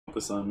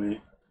this on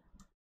me.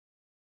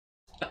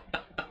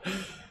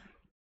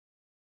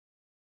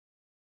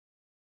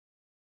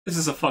 This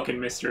is a fucking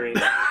mystery.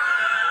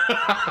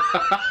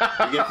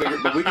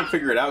 But we can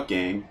figure it out,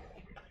 gang.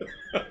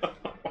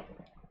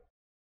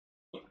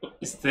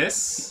 Is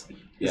this?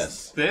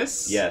 Yes. Is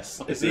this?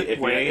 Yes. Is if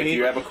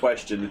you have a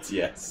question, it's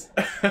yes.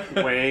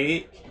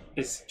 Wait.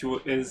 Is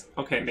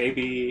okay?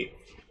 Maybe.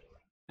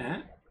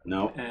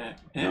 No.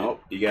 No.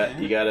 You got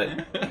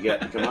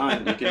it. Come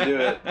on, you can do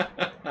it.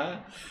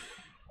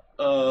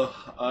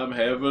 I'm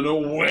having a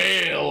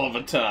whale of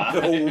a time.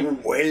 A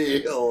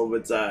whale of a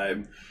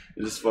time.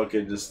 Just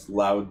fucking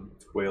loud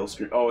whale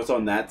scream. Oh, it's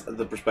on that.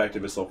 The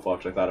perspective is so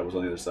fucked. I thought it was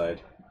on the other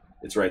side.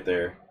 It's right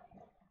there.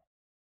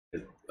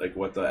 Like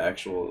what the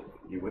actual?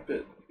 You whip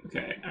it.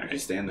 Okay. All right. You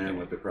stand there and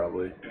whip it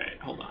probably. All right.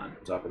 Hold on.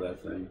 On top of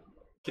that thing.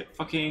 Get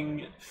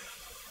fucking.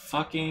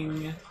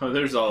 Oh,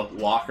 there's a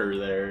locker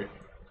there.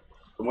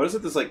 And what is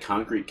it? This like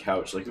concrete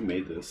couch. Like who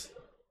made this?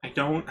 I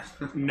don't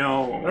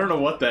know. I don't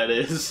know what that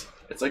is.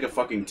 It's like a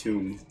fucking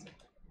tomb.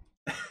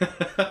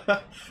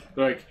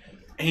 Like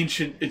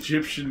ancient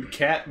Egyptian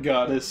cat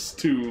goddess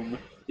tomb.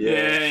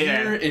 Yeah.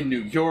 Here in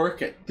New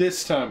York at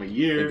this time of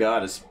year. The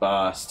goddess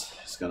Bast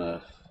is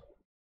gonna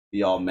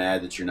be all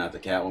mad that you're not the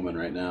Catwoman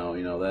right now.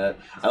 You know that.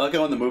 I like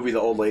how in the movie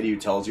the old lady who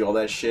tells you all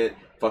that shit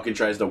fucking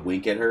tries to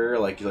wink at her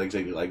like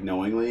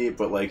knowingly,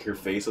 but like her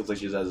face looks like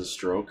she just has a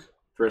stroke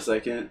for a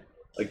second.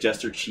 Like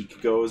just her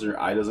cheek goes and her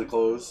eye doesn't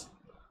close.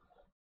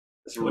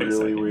 It's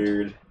really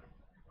weird.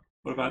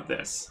 What about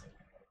this?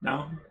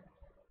 No?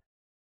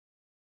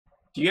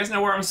 Do you guys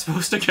know where I'm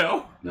supposed to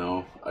go?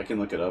 No, I can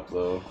look it up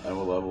though.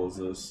 What level is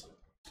this?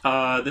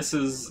 This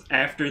is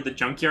after the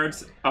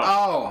junkyards.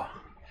 Oh,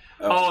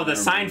 the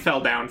sign fell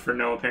down for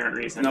no apparent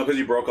reason. No, because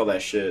you broke all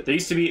that shit. There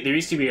used to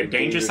be a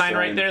danger sign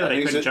right there that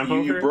I couldn't jump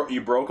over. You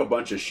broke a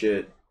bunch of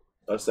shit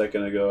a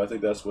second ago. I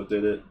think that's what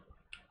did it.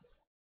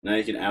 Now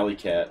you can alley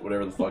cat,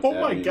 whatever the fuck. Oh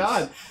my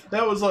god,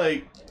 that was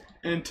like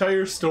an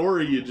entire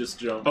story you just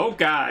jumped. Oh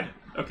god.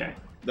 Okay.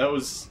 That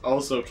was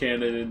also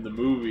canon in the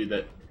movie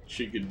that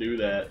she could do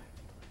that.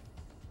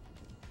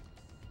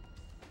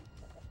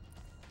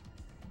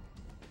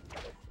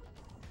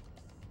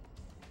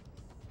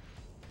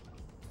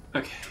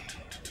 Okay.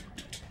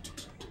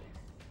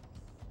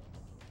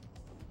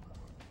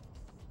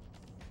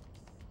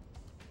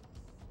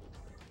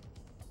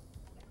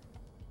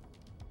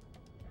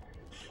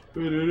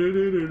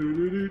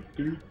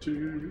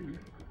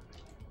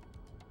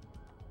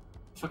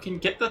 Fucking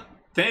get the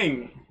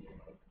thing.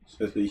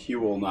 You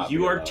will not.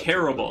 You are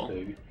terrible.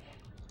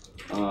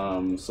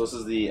 So this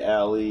is the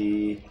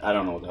alley. I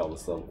don't know what the hell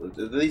this level.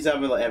 Do these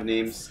have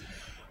names?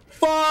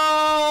 Fuck!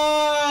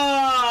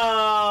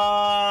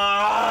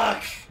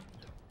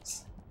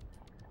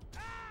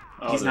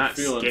 He's not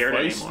scared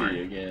anymore.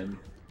 Again.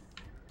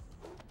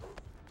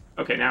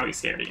 Okay, now he's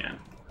scared again.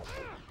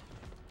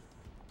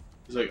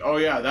 He's like, oh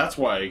yeah, that's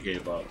why I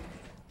gave up.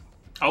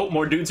 Oh,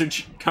 more dudes are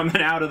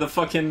coming out of the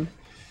fucking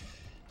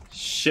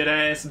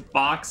shit-ass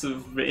box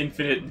of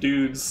infinite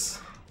dudes.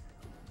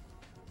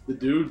 The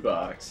dude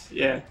box.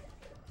 Yeah.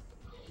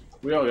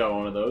 We all got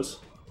one of those.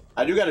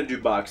 I do got a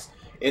dude box.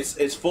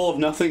 It's full of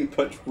nothing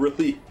but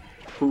really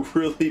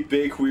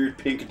big, weird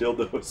pink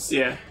dildos.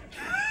 Yeah.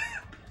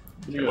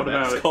 What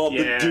about, it's called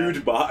the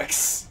dude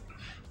box.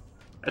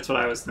 That's what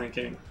I was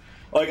thinking.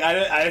 Like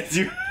I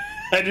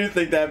do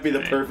think that'd be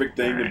the perfect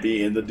thing to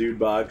be in the dude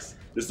box.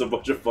 Just a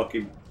bunch of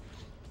fucking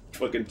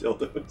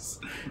dildos.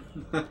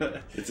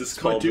 It's just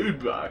called my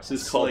dude box.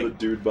 It's called the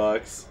dude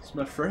box. It's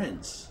my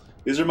friends.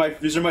 These are my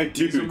dudes. These are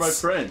my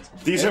friends.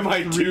 These are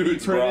my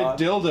dudes, bro. 3D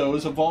printed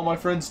dildos of all my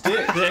friends'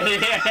 dicks.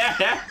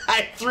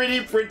 I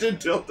 3D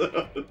printed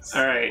dildos.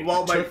 All right. Of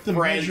all my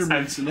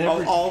friends.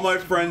 Of all my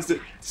friends.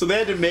 So they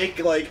had to make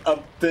like a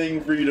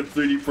thing for you to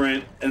 3D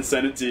print and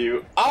send it to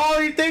you. Oh,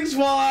 your things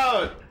fall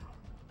out.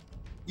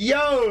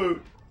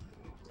 Yo.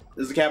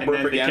 Does the cat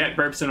burp again? The cat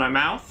burps in my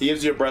mouth. He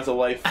gives you a breath of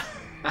life.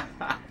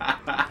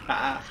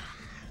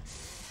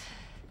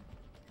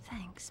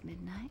 Thanks,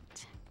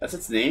 Midnight. That's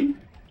its name?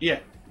 Yeah.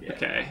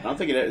 Okay. I don't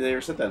think they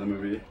ever said that in the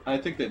movie. I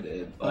think they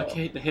did.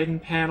 Locate the hidden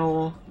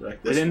panel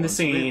within the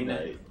scene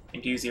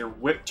and use your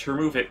whip to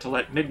remove it to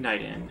let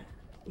Midnight in.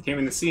 With him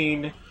in the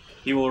scene,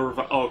 he will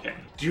revive. Oh, okay.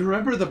 Do you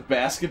remember the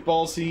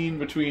basketball scene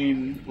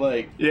between,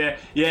 like... Yeah.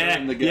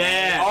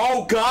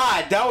 Oh,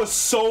 God. That was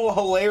so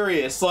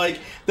hilarious.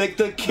 Like,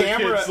 the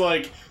camera... It's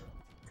like,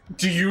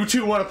 do you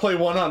two want to play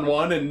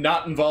one-on-one and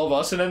not involve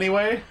us in any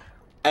way?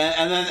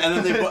 And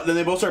then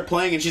they both start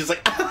playing, and she's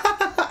like...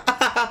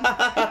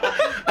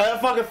 that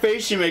fucking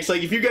face she makes.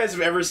 Like, if you guys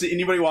have ever seen,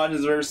 anybody watching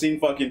has ever seen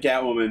fucking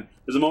Catwoman,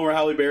 there's a moment where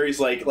Halle Berry's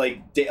like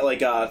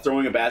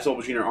throwing a basketball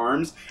between her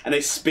arms, and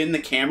they spin the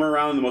camera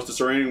around in the most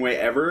disorienting way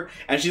ever,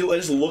 and she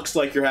just looks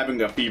like you're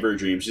having a fever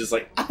dream. She's just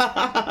like,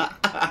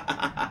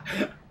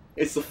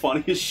 it's the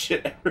funniest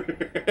shit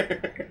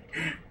ever.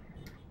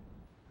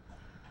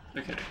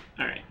 Okay.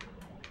 All right.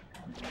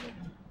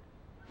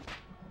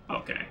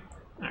 Okay.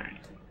 All right.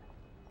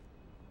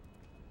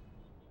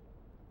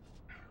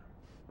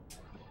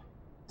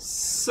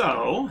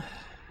 So,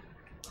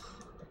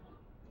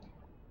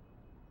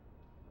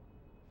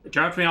 It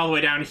dropped me all the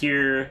way down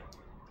here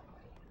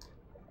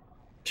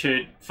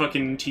to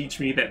fucking teach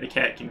me that the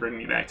cat can bring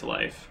me back to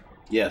life.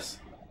 Yes.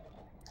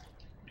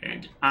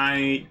 And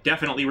I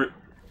definitely...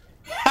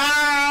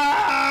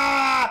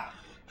 Ha!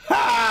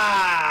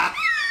 Ha!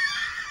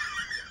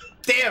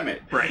 Damn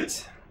it.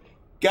 Right.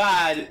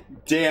 God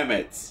damn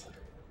it.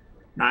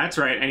 Nah, that's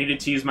right. I needed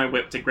to use my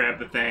whip to grab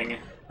the thing.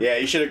 Yeah,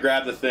 you should have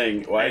grabbed the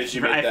thing. Why did you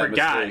make that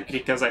mistake? I forgot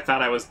because I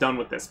thought I was done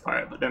with this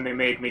part, but then they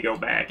made me go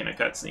back in a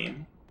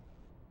cutscene.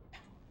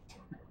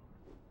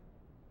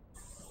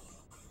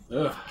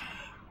 Ugh.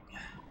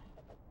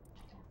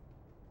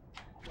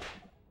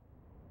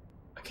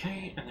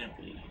 Okay, and then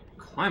we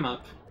climb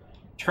up,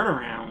 turn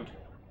around,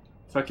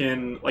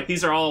 fucking, like,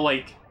 these are all,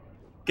 like,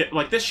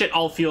 this shit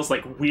all feels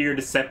like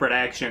weird separate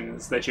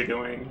actions that you're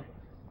doing.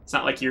 It's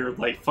not like you're,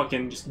 like,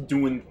 fucking just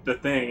doing the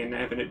thing and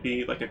having it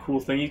be, like, a cool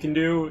thing you can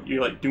do.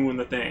 You're, like, doing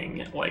the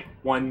thing, like,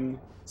 one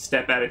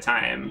step at a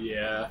time.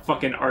 Yeah.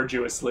 Fucking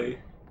arduously.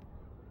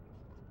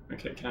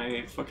 Okay, can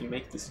I fucking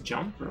make this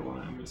jump, or what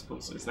am I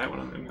supposed to? Is that what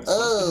I'm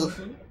supposed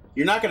to do?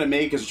 You're not gonna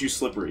make it because it's too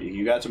slippery.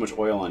 You got too much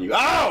oil on you.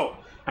 Oh!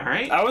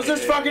 Alright. I was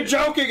just fucking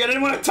joking. I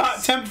didn't want to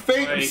tempt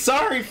fate. I'm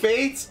sorry,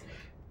 fate.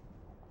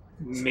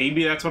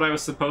 Maybe that's what I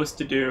was supposed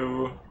to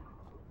do.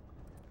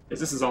 Because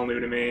this is all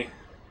new to me.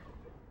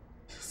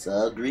 It's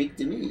all Greek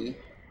to me.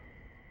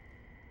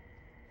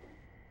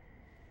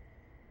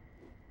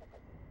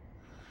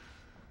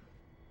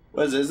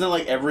 What is it? Isn't it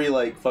like every,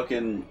 like,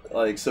 fucking,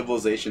 like,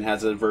 civilization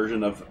has a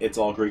version of It's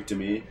All Greek to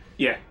Me?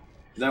 Yeah.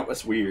 Isn't that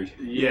what's weird?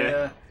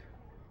 Yeah.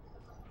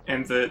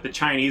 And the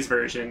Chinese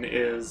version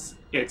is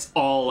It's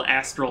All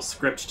Astral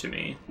Script to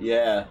Me.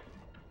 Yeah.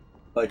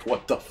 Like,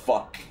 what the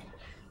fuck?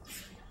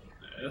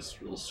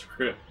 Astral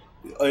Script.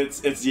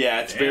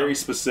 It's very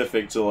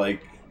specific to,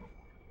 like...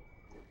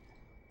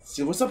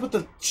 See, what's up with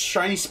the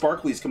shiny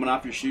sparklies coming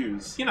off your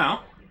shoes? You know.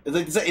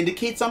 Like, does that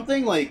indicate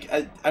something? Like,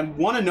 I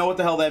want to know what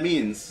the hell that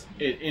means.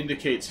 It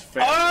indicates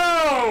fact.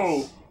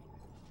 Oh!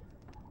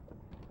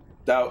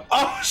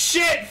 Oh,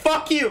 shit!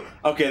 Fuck you!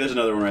 Okay, there's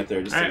another one right there.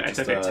 Alright, I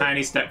took a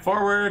tiny step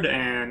forward,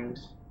 and...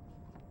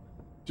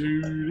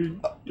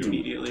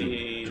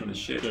 immediately, the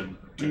shit went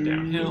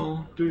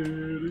downhill.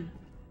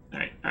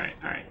 Alright.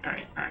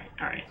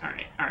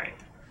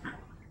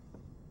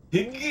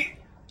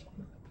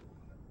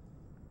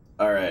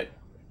 Alright.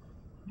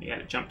 You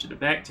gotta jump to the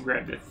back to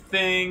grab the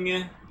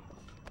thing.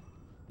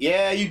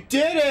 Yeah, you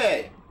did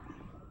it!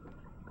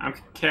 I'm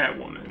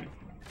Catwoman.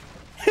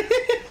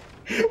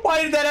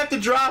 Why did that have to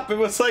drop? It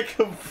was like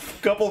a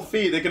couple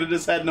feet. They could have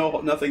just had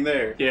nothing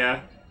there.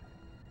 Yeah.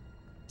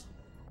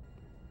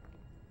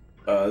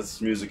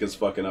 This music is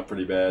fucking up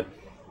pretty bad.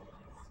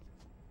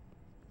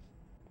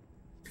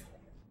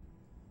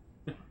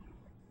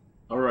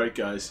 Alright,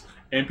 guys.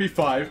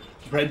 MP5,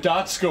 red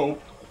dot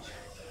scope,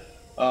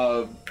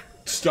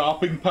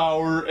 stopping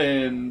power,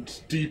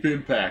 and deep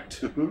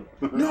impact.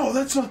 No,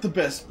 that's not the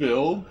best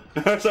build.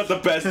 That's not the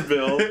best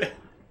build.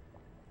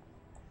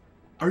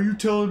 Are you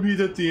telling me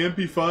that the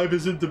MP5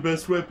 isn't the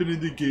best weapon in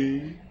the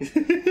game?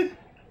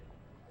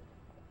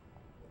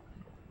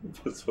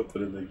 Best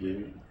weapon in the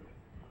game.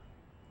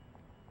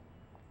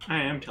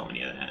 I am telling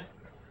you that.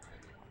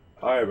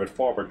 I would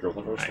forward your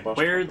little Right,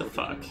 where the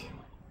fuck?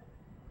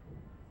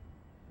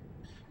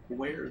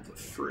 Where the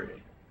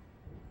frick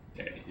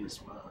Okay. is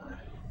my...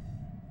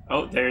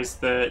 Oh, there's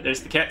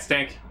the cat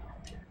stank.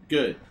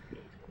 Good.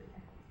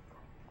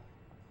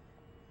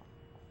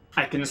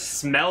 I can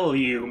smell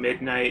you,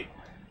 Midnight.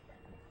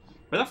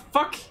 Where the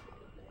fuck?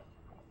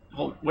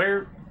 Hold,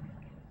 where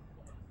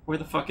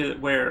the fuck is it?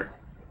 Where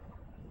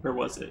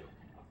was it?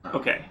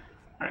 Okay.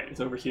 Alright,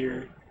 it's over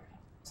here.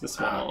 It's this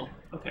wall.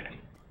 Okay.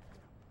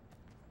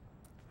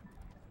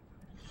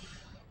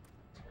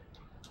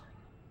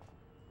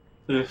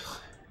 Ugh.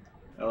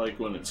 I like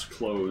when it's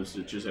closed,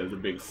 it just has a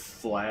big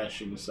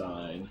flashing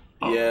sign.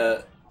 Oh.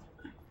 Yeah.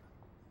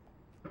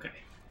 Okay.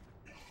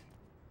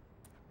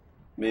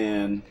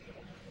 Man.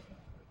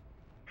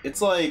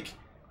 It's like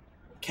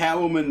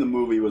Catwoman the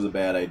movie was a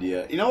bad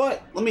idea. You know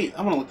what? I'm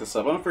gonna look this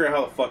up. I wanna figure out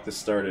how the fuck this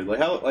started.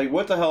 Like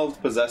what the hell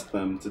possessed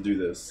them to do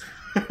this?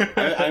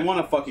 I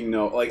wanna fucking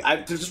know.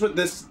 Like just with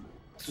this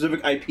specific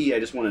IP, I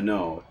just wanna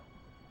know.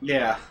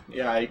 Yeah,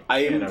 I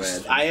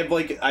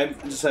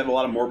just have a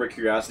lot of morbid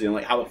curiosity on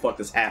like how the fuck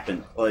this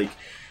happened. Like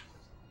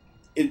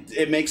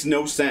it makes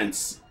no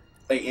sense.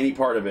 Like any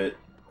part of it.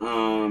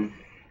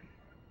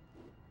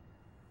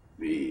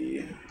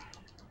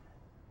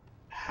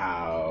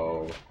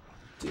 How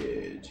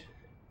did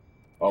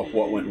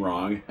what went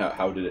wrong?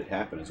 How did it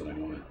happen is what I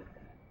want.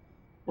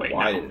 Wait,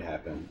 Why no. did it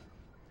happen?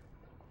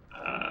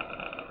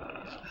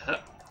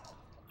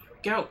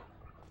 Go.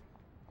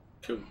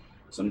 Cool.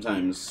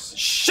 Sometimes.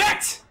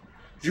 Shit!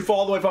 Did you fall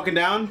all the way fucking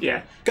down?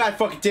 Yeah. God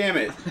fucking damn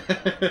it!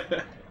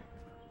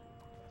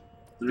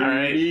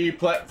 3D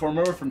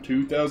platformer from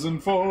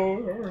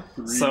 2004.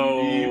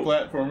 3D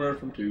platformer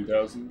from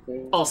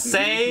 2004. I'll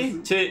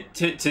say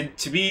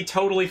to be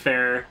totally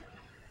fair,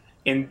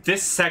 in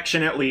this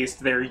section at least,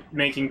 they're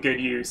making good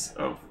use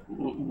of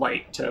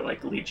light to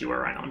like lead you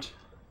around.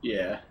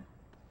 Yeah.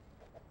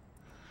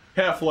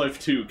 Half-Life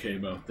 2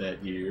 came out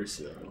that year,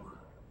 so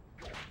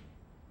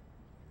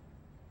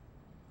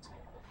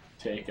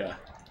take a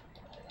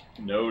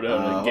note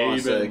on Hold on a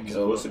sec. Gaben's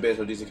Loosely based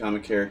on a DC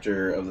comic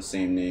character of the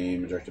same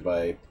name, directed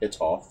by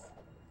Pitoff,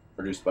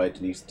 produced by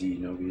Denise D.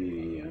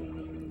 Novi,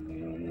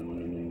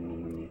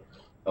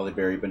 Halle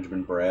Berry,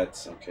 Benjamin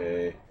Bratt.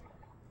 Okay.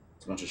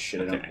 It's a bunch of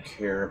shit I don't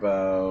care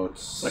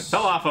about. Like,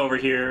 fell off over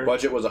here.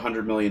 Budget was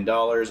 $100 million.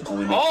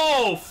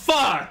 Oh,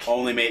 fuck!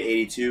 Only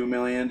made $82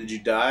 million. Did you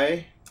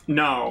die?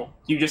 No.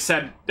 You just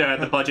said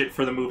the budget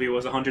for the movie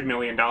was $100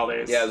 million. Yeah,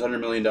 it was $100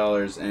 million.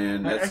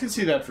 And I can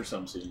see that for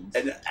some scenes.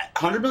 And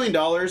 $100 million,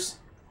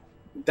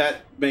 that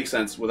makes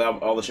sense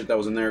without all the shit that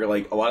was in there.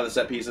 Like, a lot of the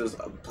set pieces,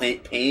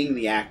 paying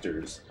the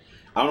actors.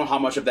 I don't know how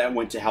much of that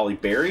went to Halle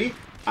Berry.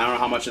 I don't know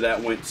how much of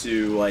that went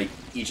to, like,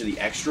 each of the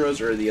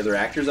extras or the other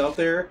actors out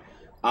there.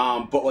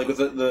 But like with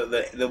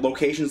the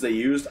locations they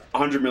used,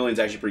 $100 million is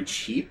actually pretty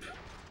cheap.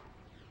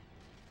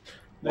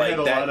 They had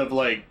a lot of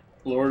like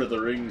Lord of the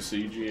Rings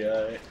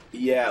CGI.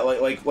 Yeah,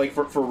 like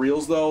for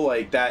reals though,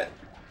 like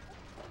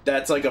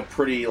that's like a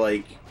pretty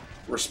like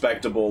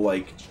respectable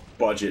like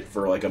budget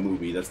for like a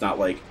movie. That's not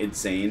like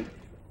insane.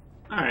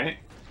 All right.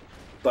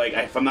 Like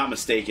if I'm not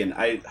mistaken,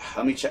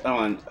 let me check.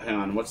 Hang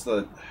on. What's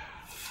the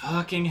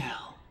fucking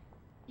hell?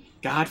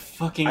 God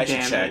fucking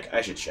damn it.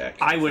 I should check.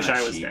 I wish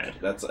I was dead.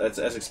 That's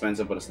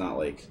expensive, but it's not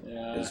like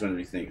it's going to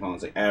be think. Hold on,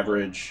 it's like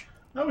average.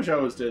 I wish I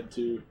was dead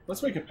too.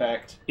 Let's make a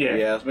pact. Yeah.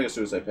 Yeah, let's make a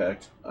suicide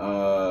pact.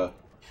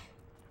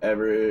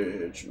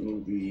 Average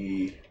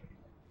movie.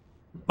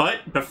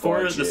 But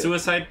before budget. the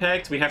suicide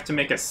pact, we have to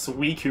make a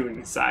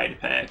Suicune side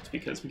pact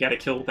because we got to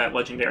kill that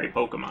legendary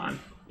Pokemon.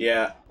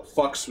 Yeah,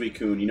 fuck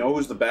Suicune. You know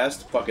who's the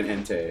best? Fucking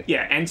Entei.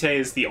 Yeah, Entei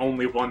is the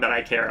only one that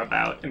I care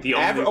about, and the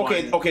only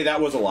one. Okay,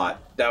 that was a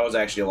lot. That was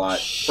actually a lot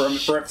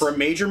for a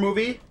major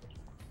movie.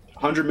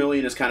 100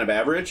 million is kind of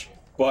average,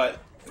 but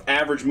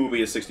average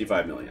movie is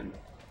 65 million.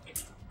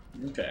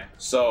 Okay.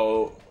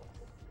 So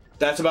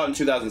that's about in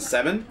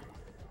 2007.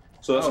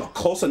 So that's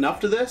close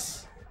enough to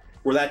this,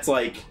 where that's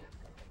like,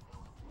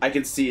 I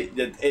can see it.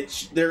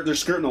 They're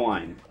skirting the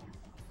line.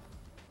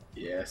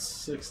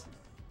 Yes.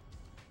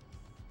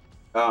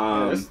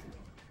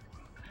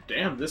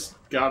 Damn, this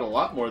got a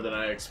lot more than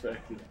I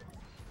expected.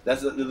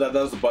 That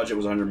was the budget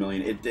was 100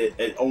 million.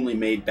 It only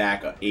made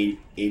back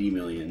 80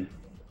 million.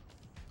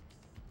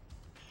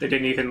 They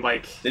didn't even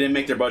like. They didn't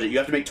make their budget. You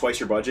have to make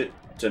twice your budget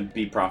to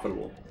be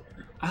profitable.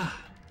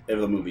 Of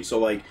the movie. So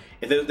like,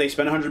 if they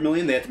spend 100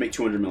 million, they have to make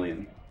 200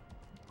 million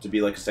to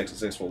be like a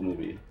successful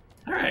movie.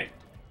 All right.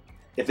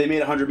 If they made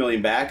 100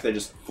 million back, they're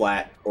just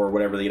flat or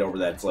whatever they get over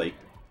that. It's like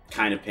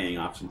kind of paying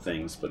off some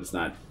things, but it's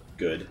not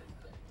good.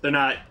 They're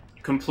not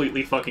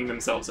completely fucking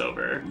themselves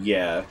over.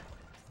 Yeah.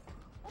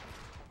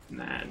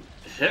 Man.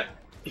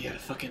 Yeah,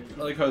 fucking.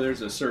 I like how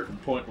there's a certain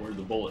point where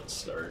the bullets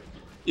start.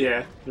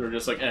 Yeah. They were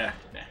just like, nah.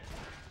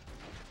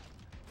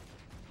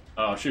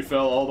 Oh, she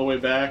fell all the way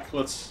back.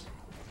 Let's.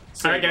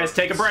 Alright, guys,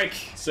 take a break.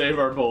 Save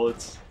our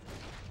bullets.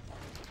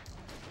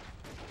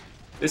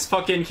 This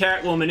fucking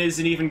Catwoman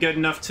isn't even good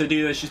enough to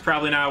do this. She's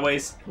probably not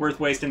worth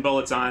wasting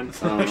bullets on.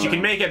 If she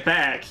can make it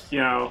back, you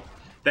know,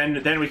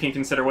 then we can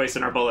consider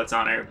wasting our bullets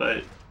on her.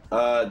 But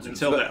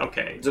until then,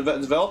 okay.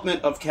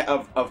 Development of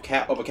a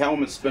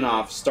Catwoman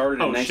spin-off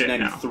started in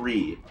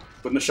 1993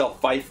 with Michelle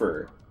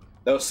Pfeiffer.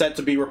 That was set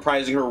to be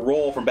reprising her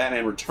role from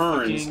Batman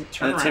Returns and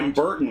the Tim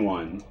Burton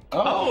one.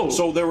 Oh,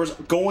 so there was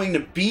going to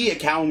be a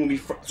Catwoman movie.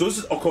 So this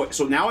is okay.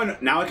 So now I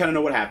kind of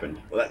know what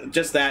happened.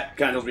 Just that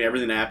kind of tells me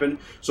everything that happened.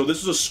 So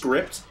this was a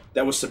script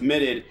that was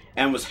submitted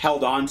and was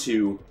held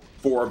onto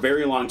for a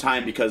very long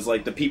time because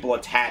like the people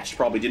attached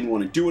probably didn't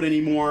want to do it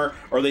anymore,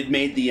 or they'd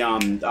made the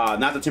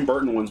not the Tim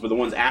Burton ones, but the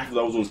ones after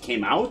those ones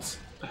came out,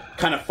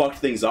 kind of fucked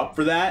things up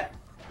for that.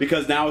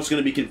 Because now it's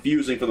going to be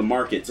confusing for the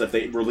markets if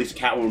they release a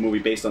Catwoman movie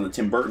based on the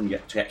Tim Burton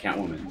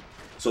Catwoman.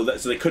 So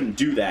they couldn't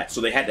do that.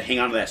 So they had to hang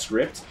on to that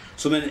script.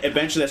 So then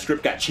eventually that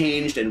script got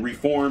changed and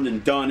reformed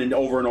and done and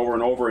over and over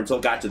and over until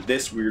it got to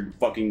this weird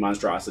fucking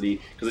monstrosity.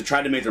 Because they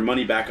tried to make their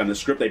money back on the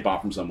script they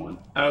bought from someone.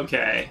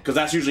 Okay. Because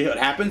that's usually how it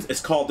happens.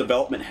 It's called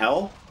development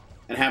hell.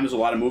 And happens with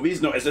a lot of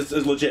movies. No, it's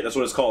legit. That's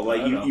what it's called.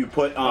 Like you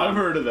put. I've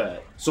heard of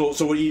that. So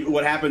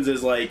what happens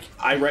is like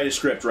I write a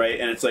script, right,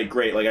 and it's like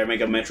great. Like I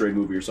make a Metroid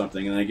movie or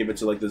something, and I give it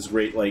to like this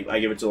great I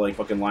give it to like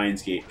fucking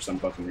Lionsgate for some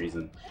fucking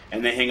reason,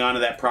 and they hang on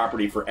to that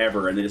property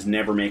forever, and they just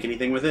never make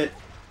anything with it,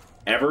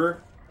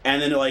 ever. And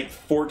then like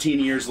 14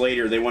 years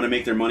later, they want to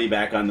make their money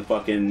back on the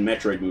fucking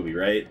Metroid movie,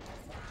 right?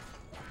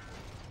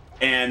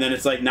 And then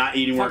it's like not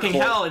eating fucking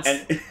hell.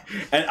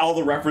 And all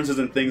the references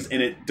and things in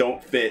it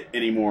don't fit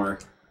anymore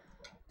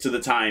to the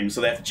time,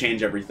 so they have to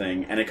change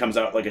everything, and it comes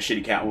out like a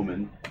shitty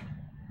Catwoman.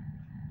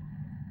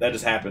 That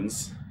just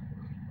happens.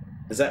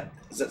 Is that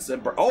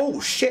oh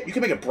shit, you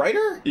can make it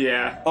brighter?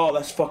 Yeah. Oh,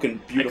 that's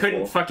fucking beautiful. I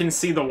couldn't fucking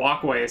see the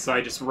walkway, so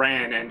I just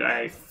ran and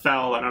I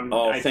fell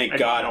and thank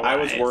God. I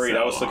was worried.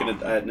 I was looking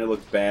at that and it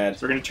looked bad.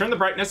 So we're gonna turn the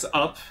brightness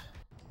up.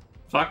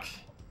 Fuck.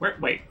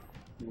 Wait.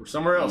 We're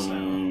somewhere else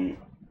now.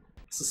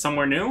 This is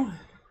somewhere new?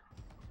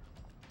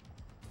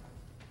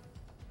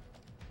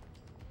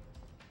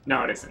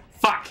 No, it isn't.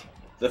 Fuck.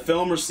 The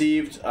film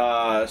received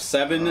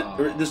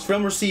This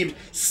film received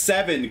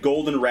 7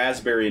 Golden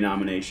Raspberry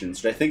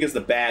nominations, which I think is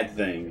the bad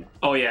thing.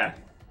 Oh yeah.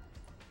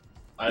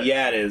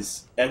 Yeah, it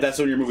is. And that's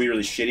when your movie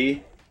really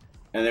shitty.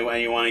 And then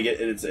when you want to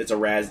get it's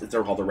a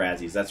they're called the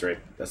Razzies. That's right.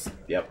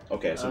 Yep.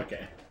 Okay.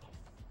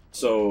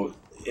 So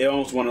it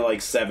almost won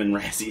like 7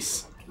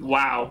 Razzies.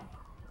 Wow.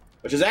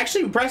 Which is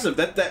actually impressive.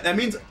 That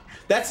means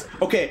that's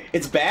okay.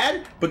 It's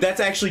bad, but that's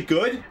actually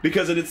good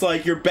because it's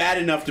like you're bad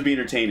enough to be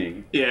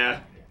entertaining. Yeah.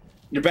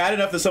 You're bad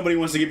enough that somebody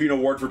wants to give you an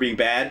award for being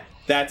bad.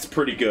 That's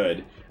pretty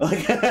good.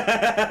 Like,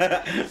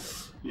 yeah.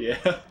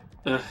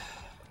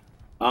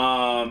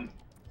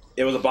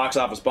 It was a box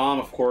office bomb,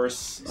 of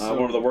course.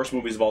 One of the worst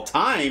movies of all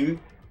time.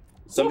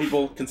 Some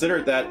people consider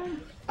it that.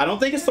 I don't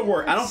think it's the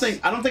worst. I don't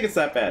think it's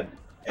that bad.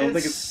 I don't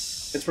think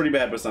it's pretty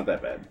bad, but it's not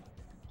that bad.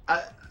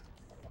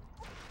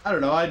 I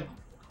don't know.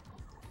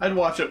 I'd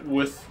watch it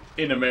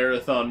in a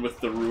marathon with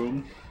The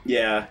Room.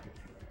 Yeah.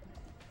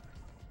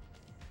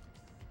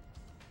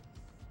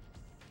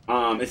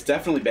 It's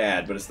definitely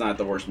bad, but it's not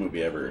the worst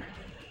movie ever.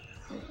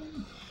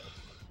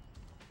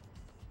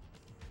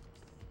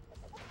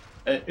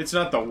 It's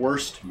not the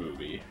worst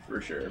movie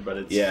for sure, but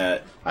it's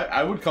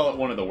I would call it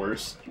one of the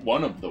worst.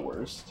 One of the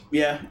worst.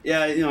 Yeah,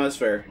 you know that's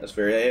fair. That's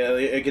fair. Yeah,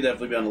 it could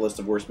definitely be on the list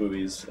of worst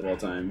movies of all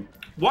time.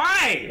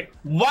 Why?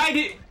 Why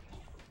did?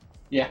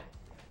 Yeah.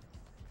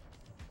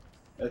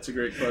 That's a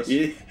great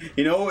question.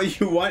 You know what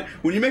you want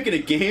when you're making a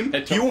game?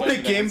 You want a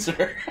game.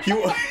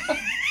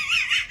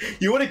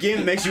 You want a game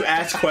that makes you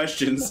ask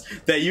questions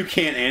that you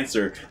can't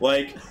answer.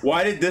 Like,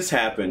 why did this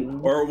happen?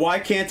 Or why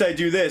can't I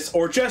do this?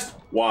 Or just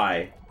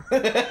why?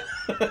 That's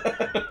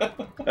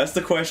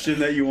the question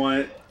that you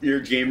want your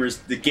gamers.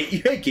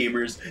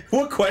 Gamers.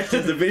 What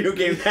questions the video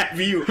game have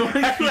you?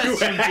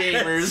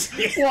 Gamers.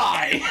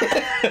 Why?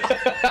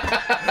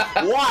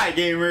 Why,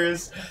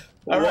 gamers?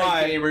 All why,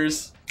 right,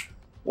 gamers?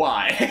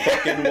 Why?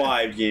 Fucking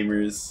why,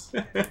 gamers?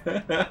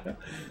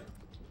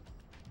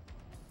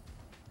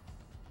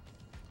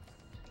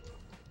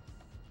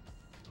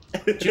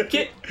 Did you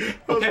get?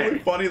 That was really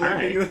funny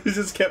looking. Right. They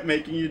just kept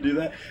making you do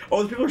that.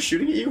 Oh, the people are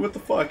shooting at you. What the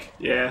fuck?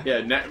 Yeah.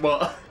 Yeah.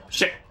 Well.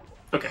 Shit.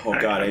 Okay. Oh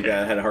god, I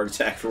had a heart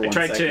attack for 1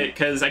 second. I tried to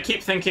because I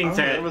keep thinking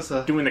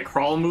that doing the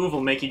crawl move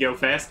will make you go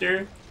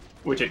faster,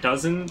 which it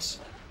doesn't.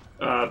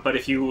 But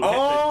if you hit the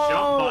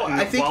jump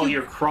button while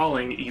you're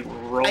crawling, you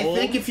roll. I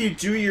think if you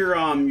do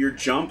your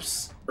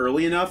jumps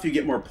early enough, you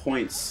get more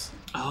points.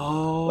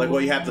 Oh. Like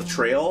while you have the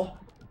trail.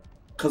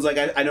 Because like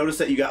I noticed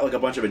that you got like a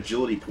bunch of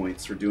agility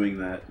points for doing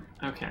that.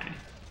 Okay.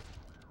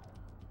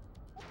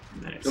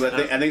 Nice. I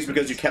think it's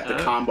because you kept the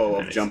combo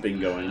of jumping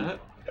going.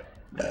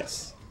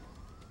 Nice.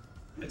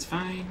 That's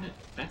fine.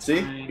 That's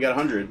See? fine. You got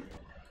 100.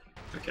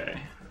 Okay.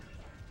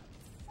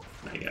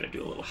 Now you gotta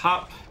do a little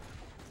hop,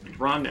 and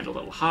run, and a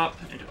little hop,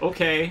 and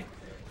okay.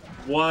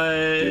 What?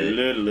 Do.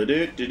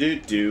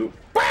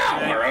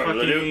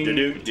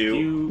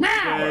 You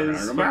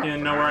guys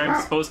fucking know where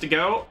I'm supposed to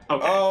go?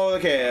 Okay. Oh,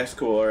 okay, that's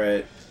cool. All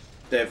right.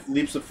 The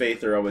leaps of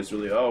faith are always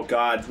really. Oh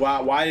God!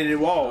 Why did it?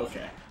 Whoa.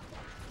 Okay.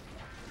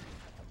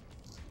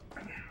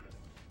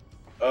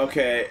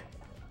 Okay.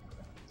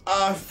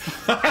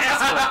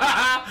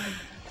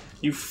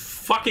 You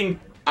fucking.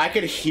 I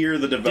could hear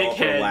the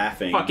developer dickhead,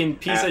 laughing. Fucking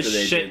piece of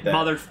shit,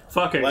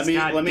 motherfuckers. Let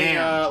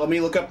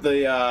me look up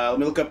the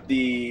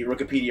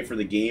Wikipedia for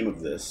the game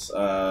of this.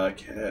 Oh.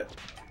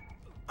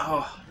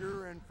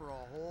 You're in for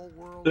a whole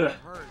world of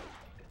hurt.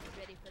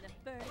 Ready for the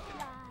first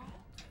fly.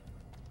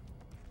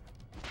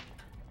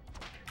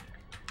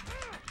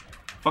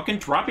 Fucking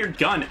drop your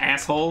gun,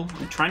 asshole.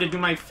 I'm trying to do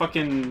my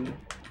fucking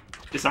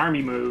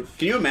disarmy move.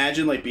 Can you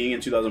imagine like being in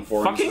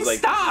 2004? Fucking this is,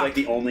 stop! This is, like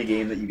the only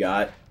game that you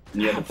got,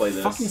 and you had to play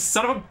this. Fucking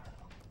son of a.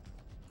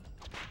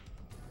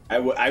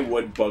 I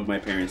would bug my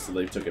parents till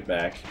they took it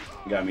back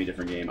and got me a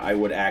different game. I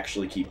would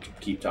actually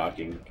keep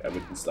talking. I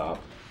wouldn't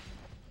stop.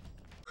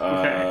 Okay,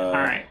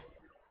 alright.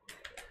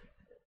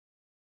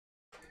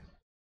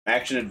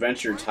 Action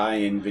adventure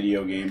tie-in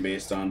video game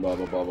based on blah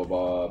blah blah blah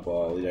blah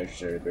blah. Lead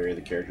actor Barry.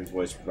 The character's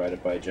voice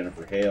provided by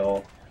Jennifer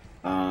Hale.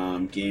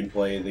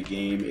 Gameplay. The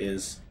game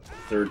is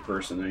third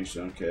person.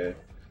 Okay.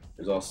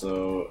 There's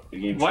also a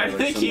game. Why do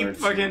they keep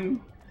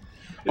fucking?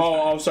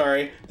 Oh,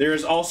 sorry. There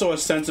is also a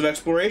sense of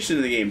exploration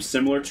in the game,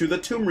 similar to the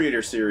Tomb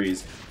Raider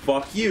series.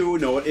 Fuck you.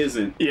 No, it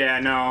isn't. Yeah,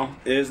 no.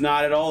 It is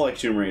not at all like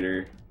Tomb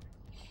Raider.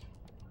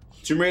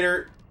 Tomb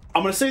Raider.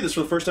 I'm gonna say this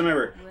for the first time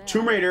ever.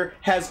 Tomb Raider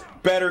has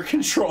better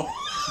control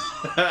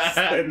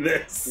than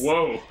this.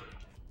 Whoa.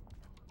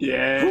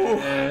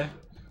 Yeah.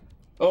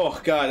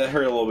 Oh god, that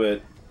hurt a little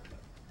bit.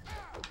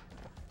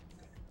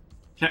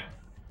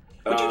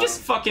 Would you just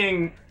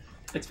fucking?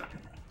 It's fine.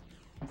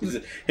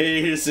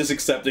 He's just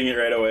accepting it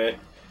right away.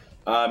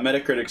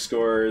 Metacritic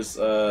scores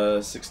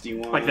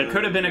 61. Like there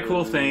could have been a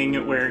cool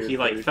thing where he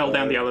like fell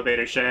down the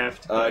elevator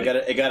shaft.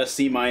 It got a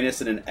C-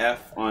 and an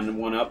F on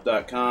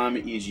 1UP.com.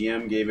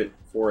 EGM gave it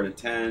 4 out of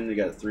 10. It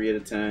got a 3 out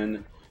of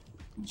 10.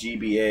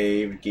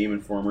 GBA Game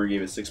Informer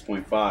gave it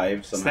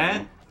 6.5.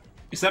 Somehow.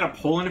 Is that a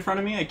poll in front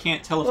of me? I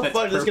can't tell if that's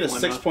purple enough. Just get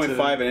a 6.5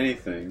 to... in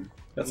anything.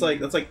 That's like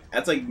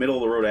middle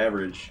of the road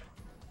average.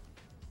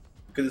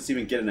 Couldn't this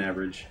even get an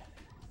average?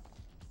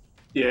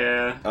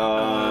 Yeah.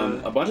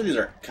 A bunch of these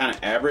are kind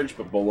of average,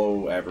 but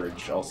below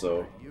average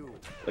also.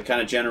 Like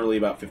kind of generally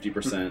about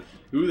 50%.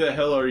 Who the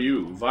hell are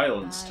you?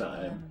 Violence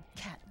time.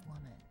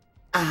 Catwoman.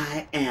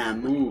 I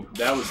am. Ooh,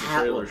 that was the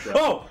trailer shot.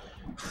 Oh!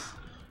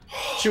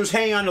 She was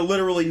hanging on to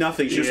literally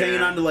nothing. She was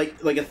hanging on to like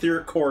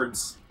etheric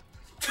chords.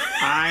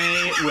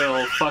 I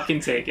will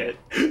fucking take it.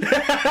 Look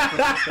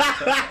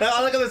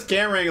at this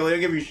camera angle. They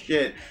don't give you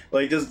shit.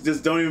 Like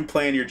just don't even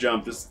plan your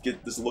jump. Just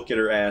look at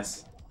her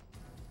ass.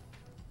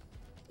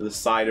 To the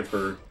side of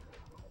her.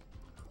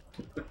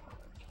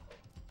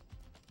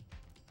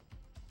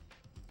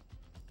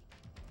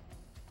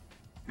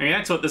 I mean,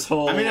 that's what this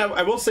whole... I mean,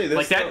 I will say this.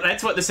 Like,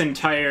 that's what this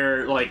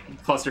entire,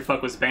 like,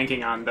 clusterfuck was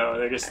banking on, though.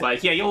 They're just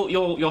like, yeah,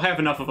 you'll have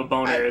enough of a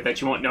boner that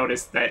you won't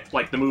notice that,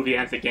 like, the movie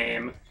and the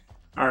game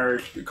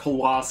are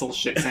colossal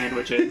shit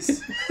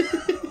sandwiches.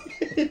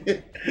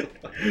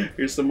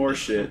 Here's some more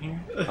shit.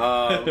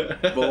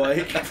 But,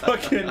 like,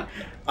 fucking...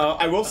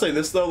 I will say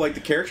this, though. Like, the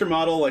character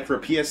model, like, for a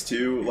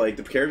PS2, like,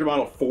 the character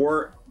model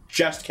for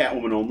just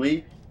Catwoman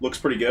only looks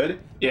pretty good.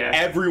 Yeah.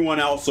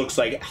 Everyone else looks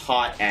like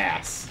hot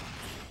ass.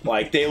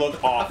 Like, they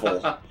look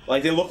awful.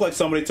 Like, they look like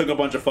somebody took a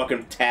bunch of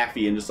fucking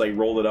taffy and just, like,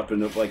 rolled it up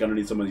into, like,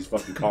 underneath somebody's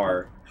fucking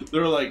car.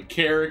 They're like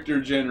character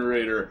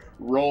generator,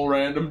 roll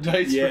random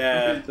dice for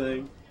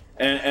everything.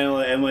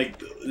 And like,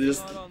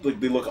 just, like,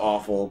 they look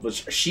awful. But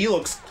she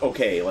looks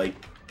okay, like...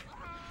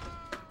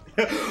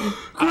 no!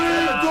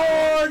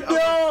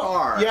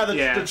 Yeah,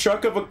 the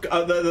truck of a...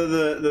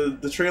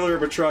 the trailer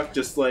of a truck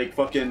just, like,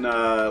 fucking,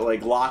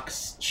 like,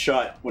 locks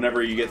shut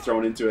whenever you get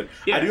thrown into it.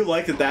 Yeah. I do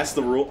like that that's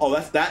the rule. Oh,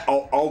 that's that...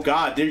 Oh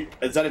god.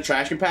 Is that a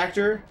trash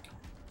compactor?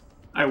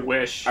 I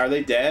wish. Are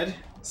they dead?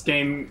 This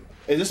game...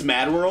 Is this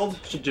Mad World?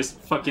 Should just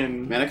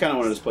fucking... Man, I kind of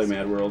want to just play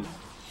Mad World.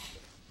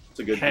 It's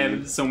a good game.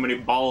 Have so many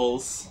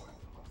balls.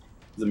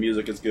 The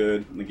music is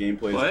good, and the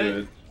gameplay is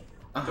good.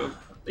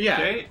 Yeah.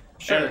 Okay.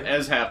 Sure.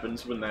 As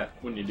happens when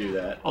you do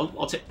that.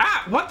 I'll take...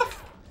 Ah! What the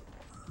f...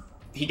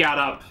 He got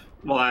up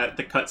while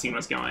the cutscene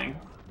was going.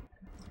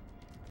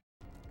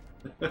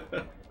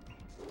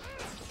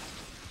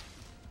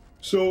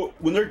 So,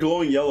 when they're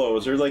glowing yellow,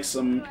 is there like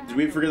some... Did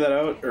we figure that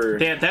out, or...?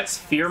 Yeah, that's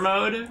fear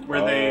mode,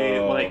 where they,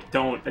 like,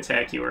 don't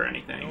attack you or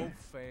anything. No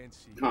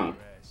fancy Huh.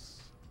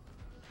 dress.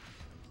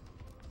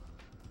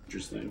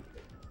 Interesting.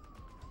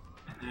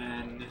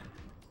 And then...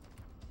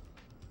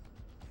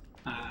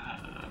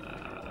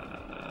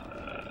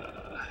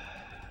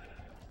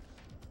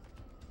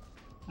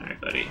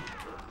 Alright, buddy.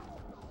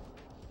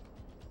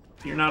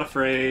 You're not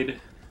afraid.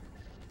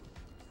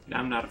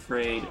 I'm not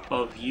afraid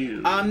of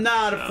you. I'm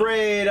not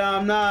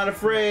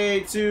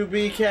afraid to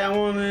be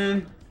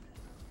Catwoman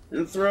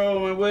and throw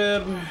my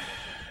whip.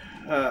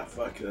 Ah,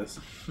 fuck this.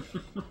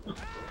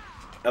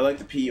 I like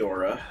the P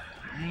aura.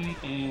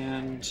 Alright,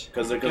 and...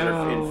 Because they're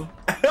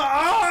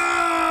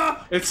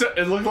ah!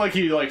 It looked like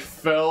he, like,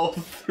 fell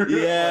through.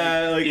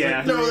 Yeah, like,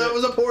 no, that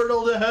was a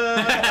portal to hell.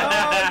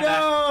 Oh,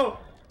 no!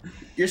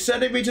 You're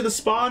sending me to the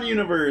Spawn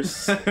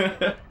universe.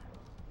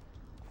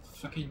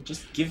 Fucking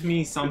just give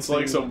me something. It's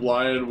like some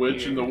lion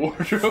witch in the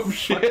wardrobe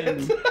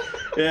shit.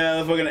 Yeah,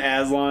 the fucking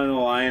Aslan the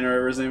lion, or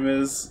whatever his name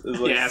is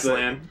like, yeah,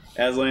 Aslan.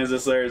 Aslan's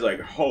just there. He's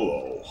like,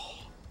 hello.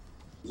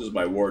 This is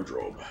my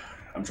wardrobe.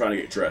 I'm trying to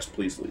get dressed.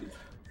 Please leave.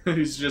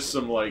 He's just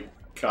some, like,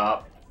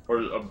 cop. Or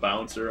a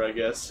bouncer, I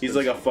guess. He's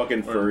like a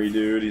fucking furry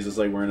dude. He's just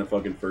like wearing a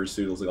fucking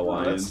fursuit. Looks like a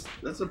lion.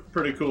 That's a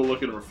pretty cool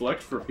looking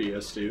reflect for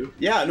PS2.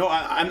 Yeah, no,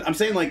 I'm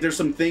saying like there's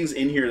some things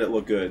in here that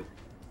look good,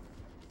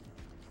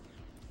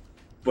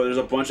 but there's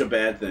a bunch of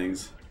bad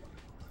things.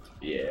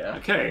 Yeah.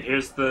 Okay,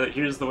 here's the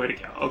way to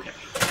go. Okay.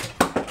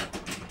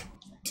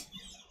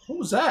 What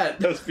was that?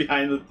 That was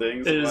behind the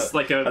things. There's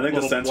like a I think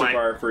the sensor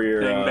bar for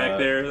your thing back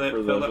there. That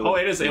oh,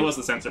 it was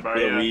the sensor bar.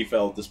 Yeah. The Wii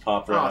felt just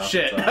popped right off. Oh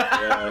shit!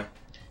 Yeah.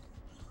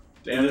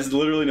 Damn, there's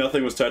literally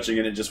nothing was touching,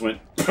 and it just went.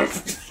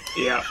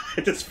 Yeah.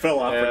 It just fell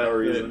off for no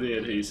reason. The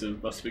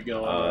adhesive must be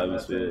going. That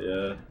must be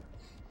it.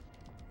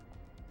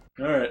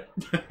 Yeah. All right.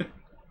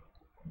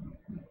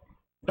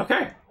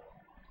 Okay.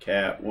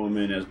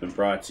 Catwoman has been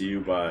brought to you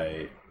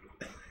by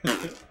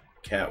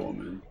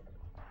Catwoman.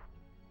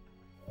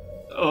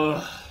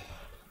 Ugh.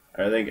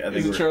 I think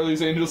Is it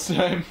Charlie's Angels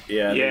time?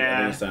 Yeah. I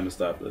think it's time to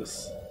stop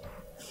this.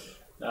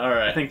 All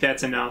right. I think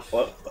that's enough.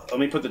 Well, let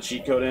me put the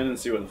cheat code in and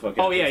see what the fuck.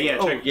 Oh yeah.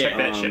 Check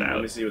that shit out.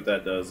 Let me see what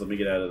that does. Let me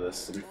get out of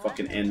this. Let me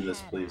fucking end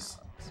this, please.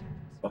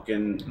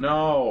 Fucking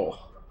no.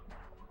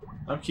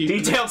 I'm keeping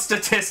detailed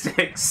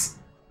statistics.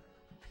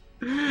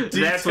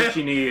 That's what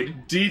you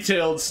need.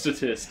 Detailed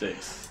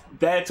statistics.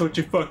 That's what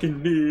you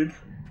fucking need.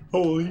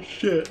 Holy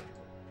shit.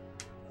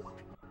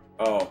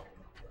 Oh.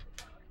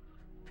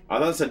 I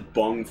thought it said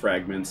bung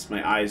fragments.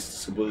 My eyes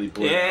just completely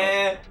blew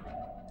out.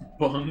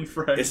 Bung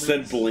fragments? It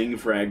said bling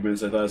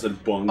fragments. I thought it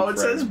said bung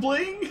fragments. Oh, it says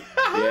bling?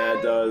 Yeah,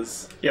 it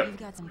does. Yep. You've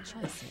got some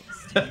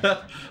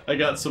choices. I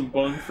got some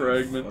bung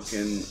fragments.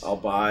 Fucking, I'll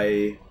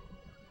buy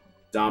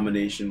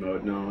domination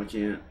mode. No, I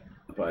can't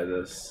buy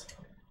this.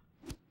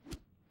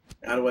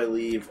 How do I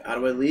leave? How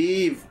do I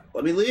leave?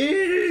 Let me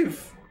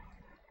leave!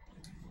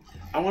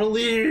 I want to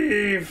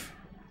leave!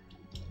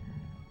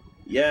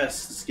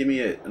 Yes, just give me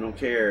it. I don't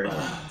care.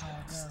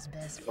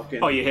 Fucking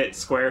Oh, you hit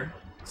square.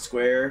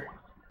 square.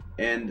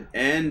 And.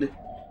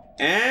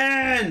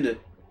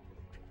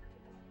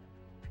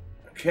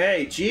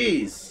 Okay,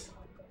 jeez.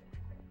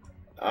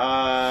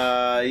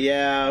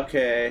 Yeah,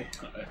 okay.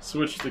 I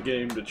switched the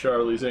game to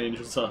Charlie's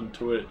Angels on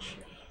Twitch.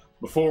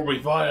 Before we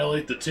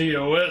violate the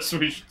TOS,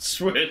 we should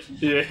switch.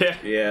 Yeah.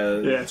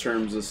 Yeah,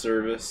 terms of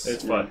service.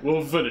 It's fine.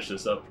 We'll finish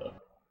this up, though.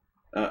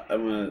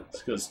 I'm gonna...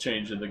 Because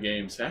changing the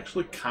game's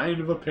actually kind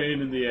of a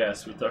pain in the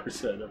ass with our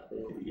setup.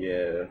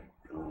 Yeah.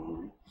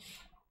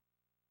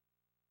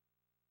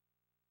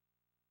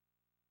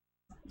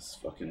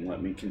 Just fucking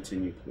let me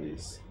continue,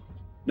 please.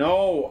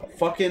 No!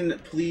 Fucking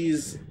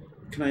please.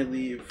 Can I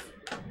leave?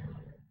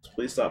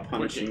 Please stop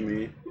punishing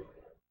me.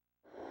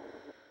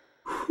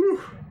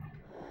 Whew.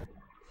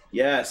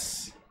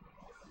 Yes.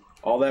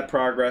 All that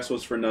progress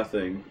was for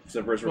nothing.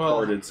 Except for it's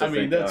recorded, so I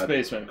mean, thank that's God.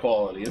 basement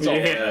quality. It's all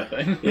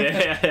nothing.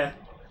 Yeah.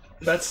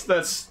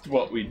 That's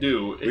what we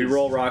do. We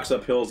roll rocks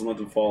up hills and let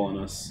them fall on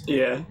us.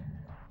 Yeah.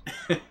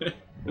 It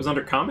was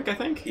under comic, I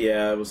think?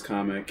 Yeah, it was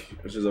comic,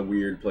 which is a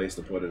weird place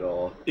to put it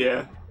all.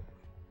 Yeah.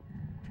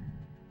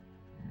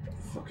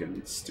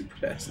 Fucking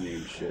stupid ass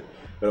name shit.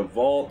 But a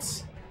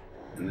vault,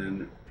 and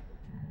then...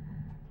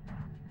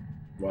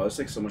 Wow, there's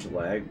like so much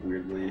lag,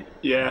 weirdly.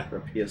 Yeah. For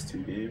a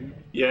PS2 game.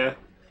 Yeah.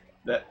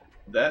 That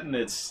and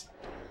it's...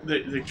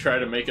 They try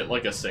to make it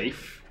like a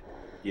safe.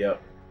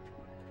 Yep.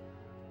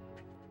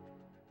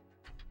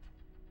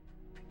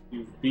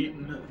 You've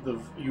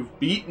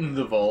beaten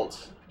the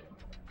vault.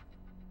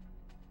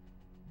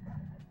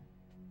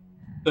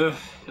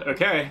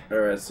 Okay.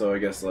 Alright, so I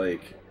guess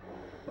like...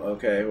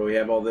 Okay, well we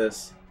have all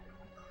this.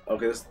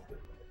 Okay, this...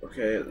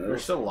 Okay,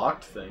 There's still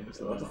locked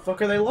things. what the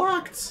fuck are they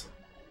locked?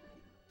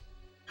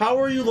 How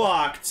are you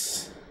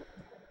locked?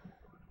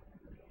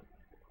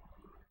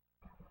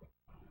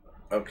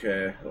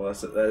 Okay, well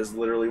that is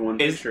literally one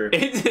picture.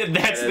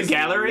 That's the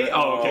gallery?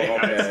 Oh,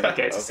 okay.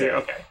 Okay,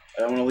 okay.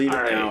 I want to leave it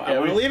All right. now. I Yeah,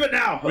 want to leave it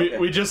now! Okay.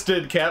 We just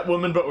did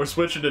Catwoman, but we're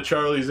switching to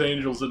Charlie's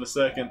Angels in a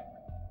second.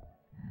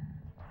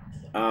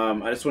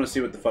 I just want to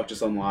see what the fuck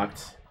just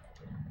unlocked.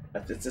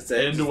 That's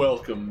it. And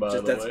welcome, by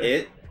the That's way.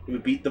 it? We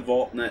beat the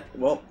vault net.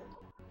 Well...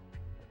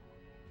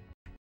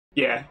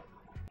 Yeah.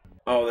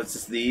 Oh, that's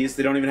just these?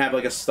 They don't even have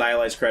like a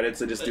stylized credits,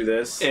 they just do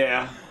this?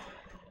 Yeah.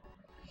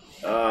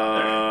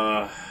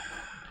 Fuck.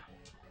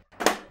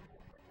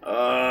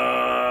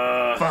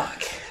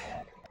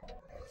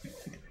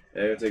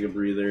 Yeah, I gotta take a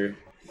breather.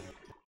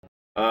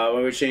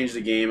 When we change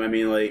the game, I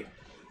mean, like,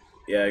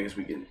 yeah, I guess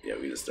we can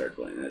just start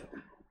playing it.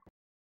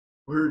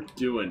 We're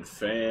doing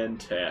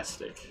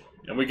fantastic.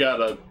 And we got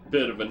a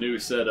bit of a new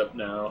setup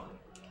now.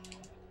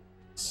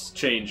 It's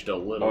changed a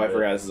little Oh, I bit.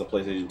 forgot this is a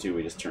PlayStation 2.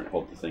 We just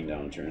hold the thing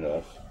down and turn it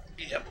off.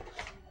 Yep.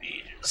 You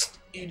just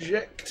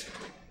eject.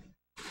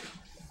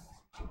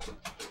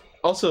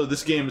 Also,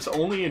 this game is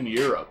only in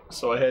Europe,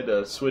 so I had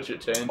to switch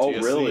it to NTSC. Oh,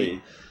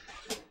 really?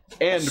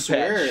 And I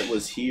swear patch. it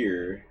was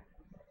here.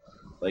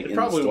 Like, It in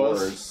probably the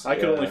stores. was. I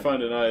could only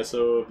find an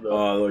ISO of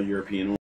the... The European one.